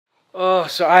Oh,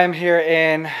 so I am here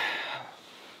in,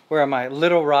 where am I?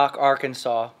 Little Rock,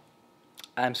 Arkansas.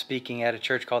 I'm speaking at a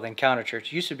church called Encounter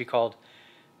Church. It used to be called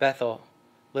Bethel,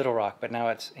 Little Rock, but now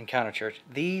it's Encounter Church.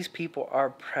 These people are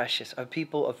precious, a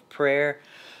people of prayer,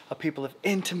 a people of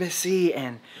intimacy,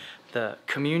 and the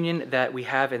communion that we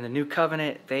have in the new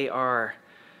covenant, they are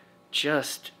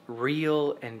just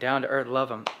real and down to earth. Love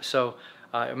them. So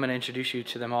I'm going to introduce you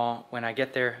to them all when I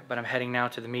get there, but I'm heading now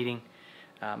to the meeting.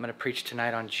 I'm going to preach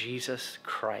tonight on Jesus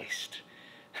Christ.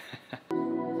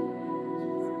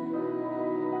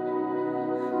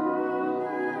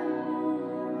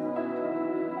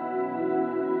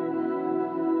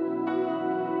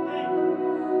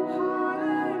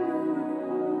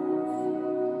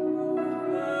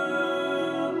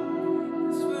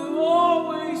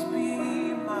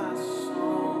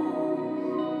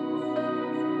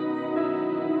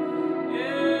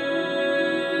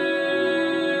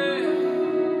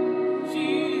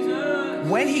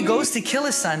 When he goes to kill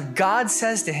his son, God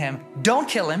says to him, don't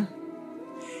kill him.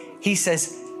 He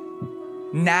says,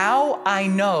 now I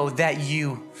know that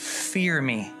you fear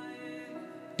me.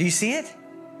 Do you see it?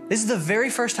 This is the very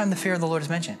first time the fear of the Lord is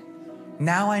mentioned.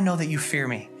 Now I know that you fear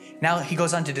me. Now he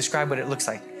goes on to describe what it looks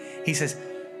like. He says,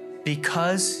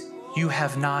 because you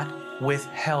have not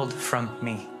withheld from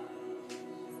me.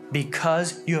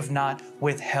 Because you have not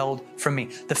withheld from me.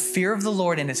 The fear of the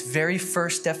Lord in its very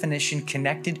first definition,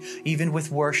 connected even with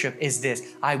worship, is this: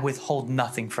 I withhold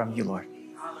nothing from you, Lord.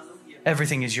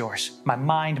 Everything is yours. My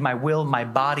mind, my will, my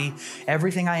body,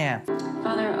 everything I am.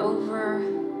 Father, over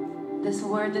this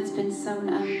word that's been sown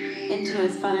up into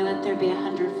us, Father, let there be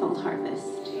 100-fold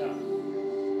harvest.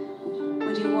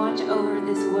 Would you watch over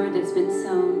this word that's been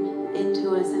sown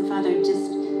into us, and Father,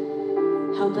 just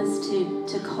help us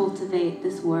to cultivate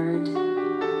this word, to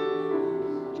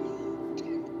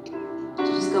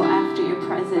just go after your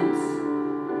presence.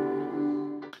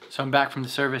 So I'm back from the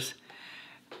service.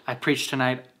 I preached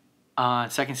tonight on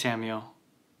 2 Samuel.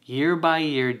 Year by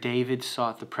year, David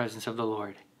sought the presence of the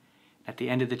Lord. At the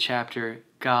end of the chapter,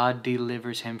 God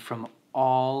delivers him from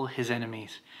all his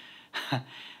enemies.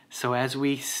 So as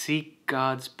we seek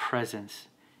God's presence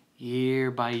year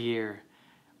by year,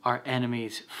 our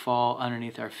enemies fall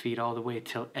underneath our feet all the way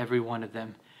till every one of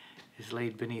them is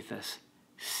laid beneath us.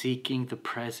 Seeking the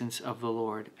presence of the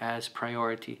Lord as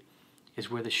priority is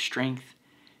where the strength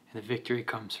and the victory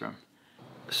comes from.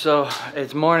 So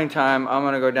it's morning time. I'm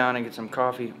going to go down and get some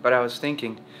coffee. But I was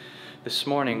thinking this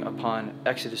morning upon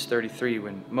Exodus 33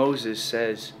 when Moses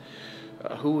says,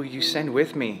 who will you send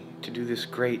with me to do this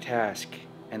great task?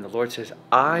 And the Lord says,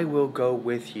 I will go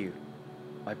with you.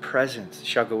 My presence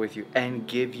shall go with you and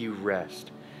give you rest.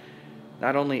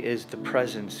 Not only is the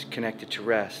presence connected to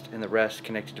rest and the rest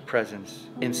connected to presence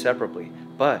inseparably,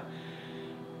 but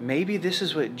maybe this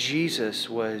is what Jesus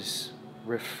was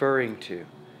referring to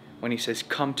when he says,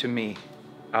 come to me,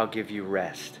 I'll give you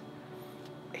rest.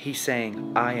 He's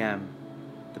saying, I am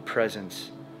the presence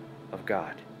of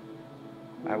God.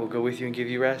 I will go with you and give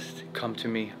you rest. Come to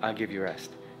me, I'll give you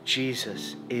rest.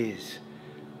 Jesus is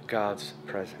God's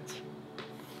presence.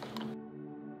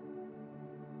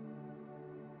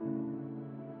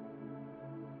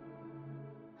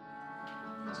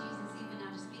 Jesus, even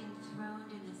now, just be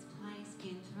enthroned in this place, be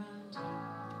enthroned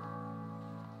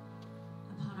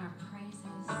upon our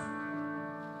praises.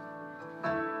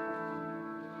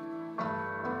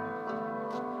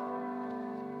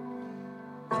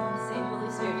 So we say, Holy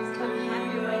Spirit, just come and have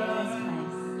your way in this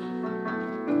place.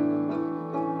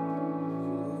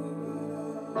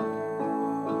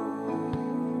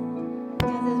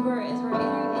 Guys, as we're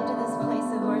entering into this place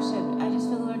of worship, I just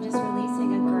feel the Lord just releasing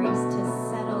a grace to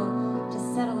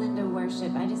settle into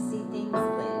worship. I just see things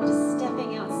just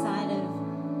stepping outside of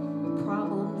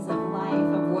problems of life,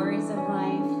 of worries of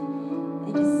life,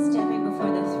 and just stepping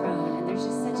before the throne. And there's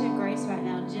just such a grace right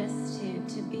now just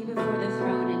to be before the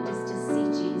throne and just to see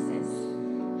Jesus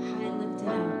high and lifted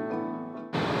up.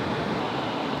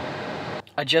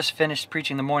 I just finished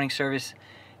preaching the morning service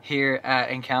here at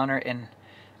Encounter in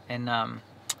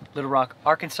Little Rock,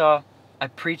 Arkansas. I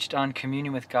preached on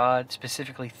communion with God,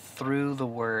 specifically through the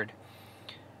Word.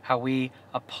 How we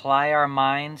apply our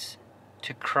minds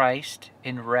to Christ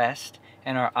in rest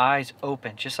and our eyes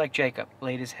open, just like Jacob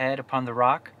laid his head upon the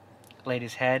rock,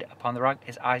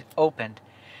 his eyes opened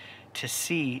to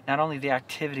see not only the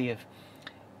activity of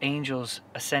angels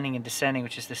ascending and descending,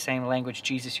 which is the same language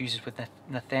Jesus uses with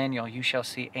Nathanael, you shall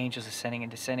see angels ascending and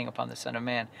descending upon the Son of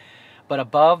Man. But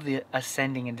above the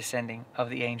ascending and descending of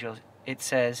the angels, it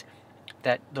says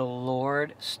that the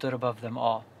Lord stood above them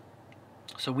all.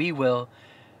 So we will,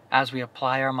 as we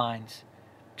apply our minds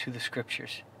to the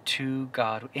Scriptures, to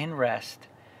God in rest,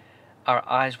 our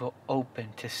eyes will open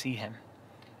to see him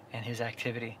and his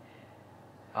activity.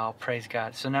 Oh, praise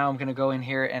God. So now I'm going to go in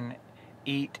here and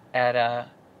eat at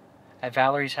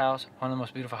Valerie's house, one of the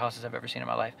most beautiful houses I've ever seen in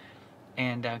my life.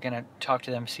 And I'm going to talk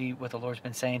to them, see what the Lord's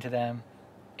been saying to them.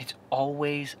 It's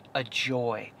always a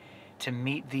joy to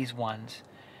meet these ones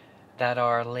that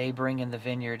are laboring in the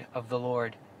vineyard of the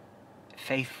Lord,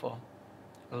 faithful,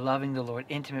 loving the Lord,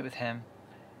 intimate with him,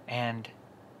 and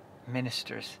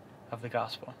ministers of the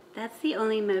gospel. That's the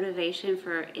only motivation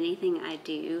for anything I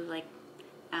do.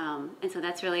 And so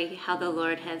that's really how the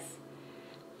Lord has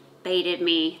baited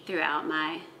me throughout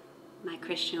my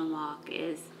Christian walk.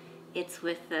 It's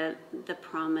with the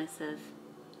promise of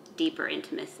deeper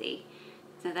intimacy.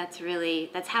 So that's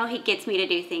how he gets me to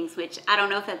do things, which I don't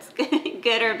know if that's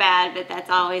good or bad, but that's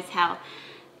always how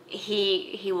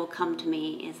he will come to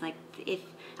me, is like, if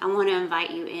I want to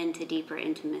invite you into deeper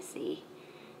intimacy.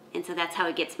 And so that's how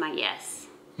he gets my yes.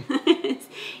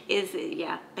 is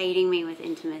baiting me with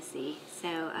intimacy.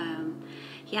 So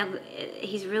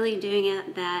he's really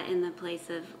doing that in the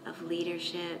place of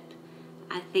leadership.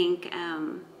 I think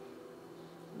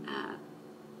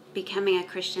becoming a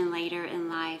Christian later in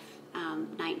life,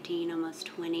 19, almost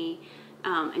 20,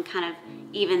 and kind of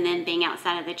even then being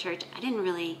outside of the church, I didn't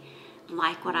really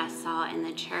like what I saw in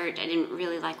the church. I didn't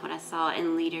really like what I saw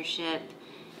in leadership.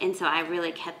 And so I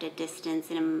really kept a distance.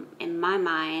 And in my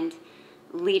mind,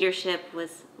 leadership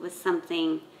was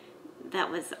something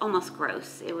that was almost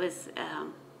gross. It was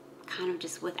kind of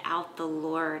just without the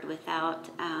Lord, without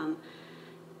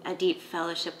a deep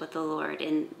fellowship with the Lord.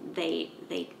 And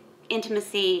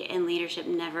intimacy and leadership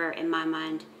never, in my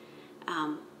mind,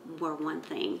 were one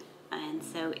thing. And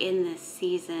so in this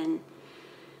season,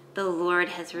 the Lord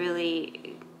has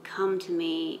really come to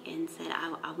me and said,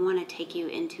 I want to take you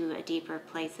into a deeper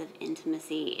place of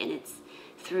intimacy, and it's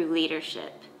through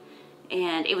leadership.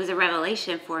 And it was a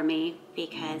revelation for me,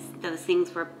 because those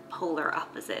things were polar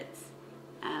opposites.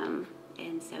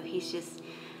 And so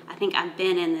I think I've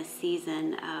been in this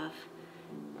season of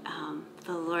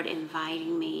the Lord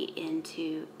inviting me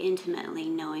into intimately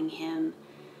knowing him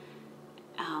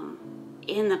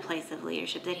in the place of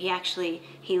leadership, that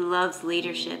he loves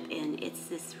leadership, and it's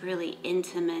this really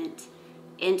intimate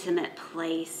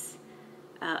place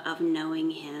of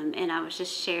knowing him. And I was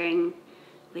just sharing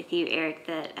with you, Eric,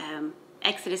 that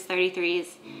Exodus 33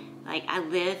 is like, I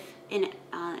live in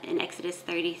Exodus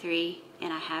 33,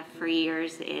 and I have for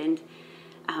years, and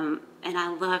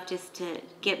I love just to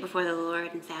get before the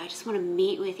Lord and say, I just want to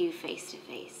meet with you face to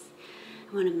face.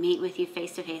 I want to meet with you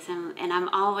face to face. And I'm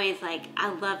always like,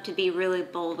 I love to be really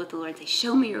bold with the Lord and say,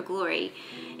 show me your glory.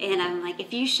 And I'm like,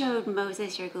 if you showed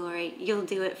Moses your glory, you'll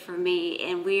do it for me.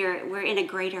 And we're in a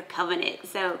greater covenant.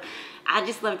 So I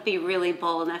just love to be really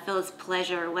bold, and I feel his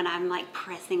pleasure when I'm like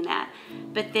pressing that.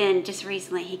 But then just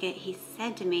recently he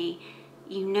said to me,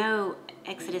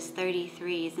 Exodus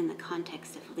 33 is in the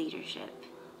context of leadership.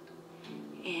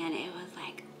 And it was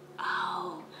like,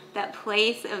 oh, that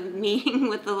place of meeting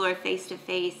with the Lord face to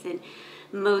face, and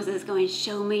Moses going,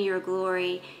 show me your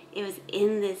glory. It was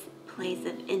in this place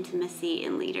of intimacy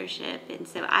and leadership. And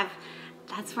so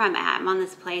that's where I'm at. I'm on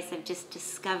this place of just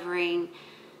discovering,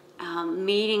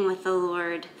 meeting with the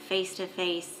Lord face to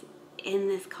face in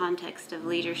this context of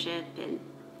leadership. And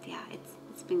yeah,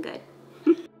 it's been good.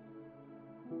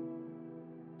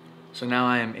 So now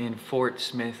I am in Fort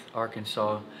Smith,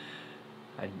 Arkansas.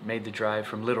 I made the drive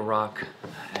from Little Rock,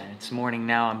 and this morning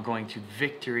now I'm going to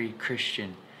Victory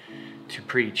Christian to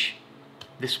preach.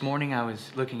 This morning I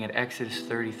was looking at Exodus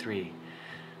 33.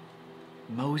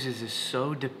 Moses is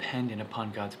so dependent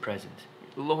upon God's presence.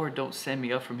 Lord, don't send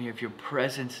me up from here if your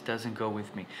presence doesn't go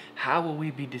with me. How will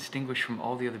we be distinguished from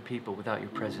all the other people without your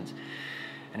presence?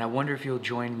 And I wonder if you'll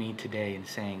join me today in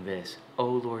saying this: oh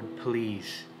Lord,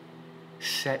 please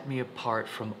set me apart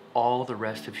from all the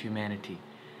rest of humanity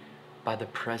by the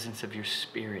presence of your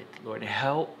Spirit. Lord,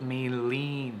 help me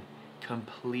lean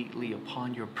completely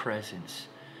upon your presence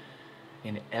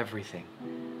in everything.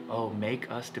 Oh, make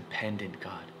us dependent,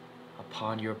 God,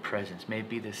 upon your presence. May it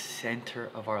be the center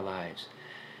of our lives.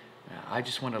 I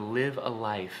just want to live a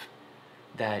life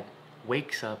that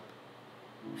wakes up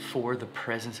for the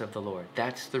presence of the Lord.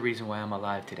 That's the reason why I'm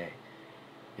alive today,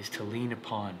 is to lean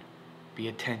upon, be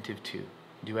attentive to,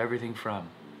 do everything from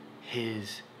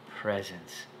his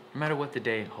presence. No matter what the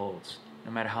day holds,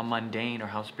 no matter how mundane or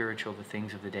how spiritual the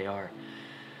things of the day are,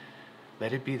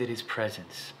 let it be that his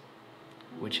presence,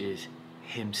 which is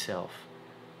himself,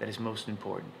 that is most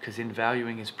important. Because in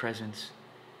valuing his presence,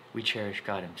 we cherish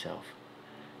God himself.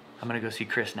 I'm going to go see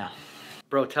Chris now.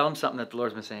 Bro, tell him something that the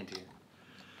Lord's been saying to you.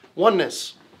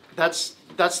 Oneness. that's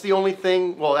the only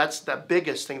thing, well, that's the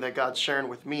biggest thing that God's sharing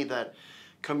with me, that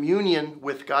communion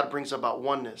with God brings about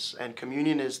oneness. And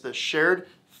communion is the shared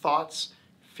thoughts,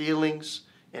 feelings,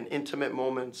 and intimate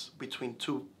moments between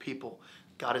two people.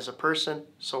 God is a person,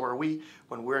 so are we.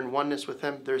 When we're in oneness with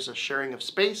him, there's a sharing of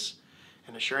space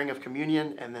and a sharing of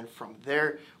communion, and then from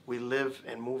there, we live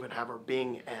and move and have our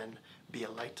being and be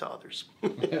a light to others.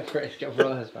 Praise God,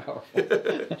 bro, that's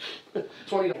powerful.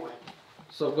 20.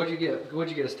 So what'd you get?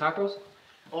 What'd you get us, tacos?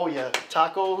 Oh yeah,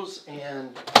 tacos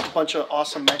and a bunch of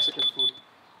awesome Mexican food.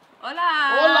 Hola.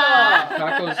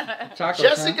 Hola! Tacos,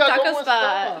 Jessica, Taco ¿cómo spot.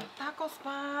 está? Taco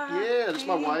spot. Yeah, that's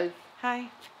my wife. Hi.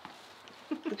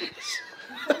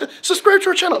 Subscribe to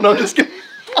our channel. No, just kidding.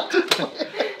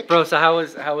 Bro, so how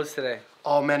was today?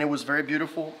 Oh man, it was very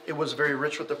beautiful. It was very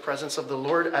rich with the presence of the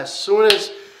Lord. As soon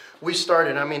as we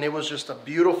started, I mean, it was just a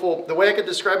beautiful, the way I could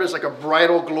describe it is like a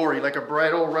bridal glory, like a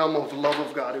bridal realm of love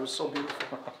of God. It was so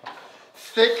beautiful.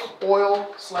 Thick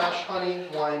oil / honey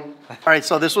wine. All right,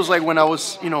 so this was like when I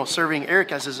was, serving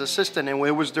Eric as his assistant, and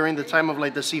it was during the time of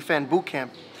like the CFAN boot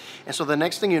camp. And so the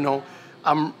next thing you know,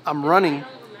 I'm running,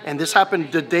 and this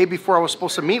happened the day before I was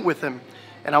supposed to meet with him.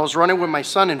 And I was running with my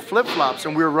son in flip-flops,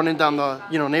 and we were running down the,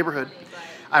 neighborhood.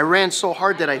 I ran so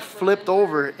hard that I flipped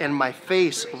over, and my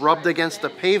face rubbed against the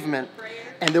pavement,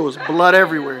 and there was blood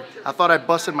everywhere. I thought I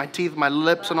busted my teeth, my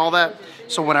lips, and all that.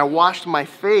 So when I washed my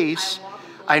face,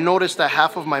 I noticed that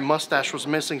half of my mustache was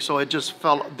missing, so it just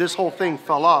fell, this whole thing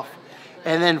fell off.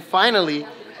 And then finally,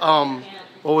 what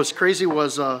was crazy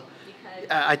was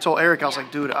I told Eric, I was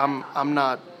like, dude, I'm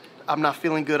not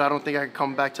feeling good. I don't think I can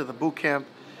come back to the boot camp.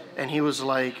 And he was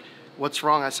like, what's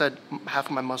wrong? I said, half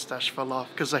of my mustache fell off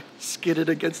because I skidded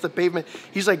against the pavement.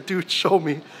 He's like, dude, show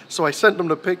me. So I sent him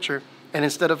the picture, and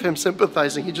instead of him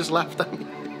sympathizing, he just laughed at me.